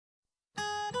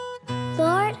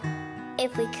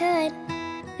If we could,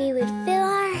 we would fill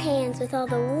our hands with all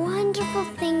the wonderful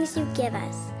things you give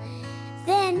us.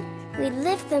 Then we'd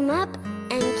lift them up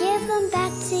and give them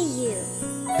back to you.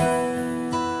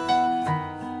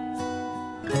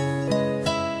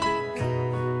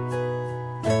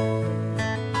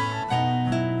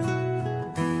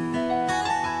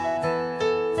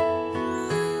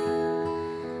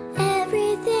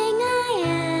 Everything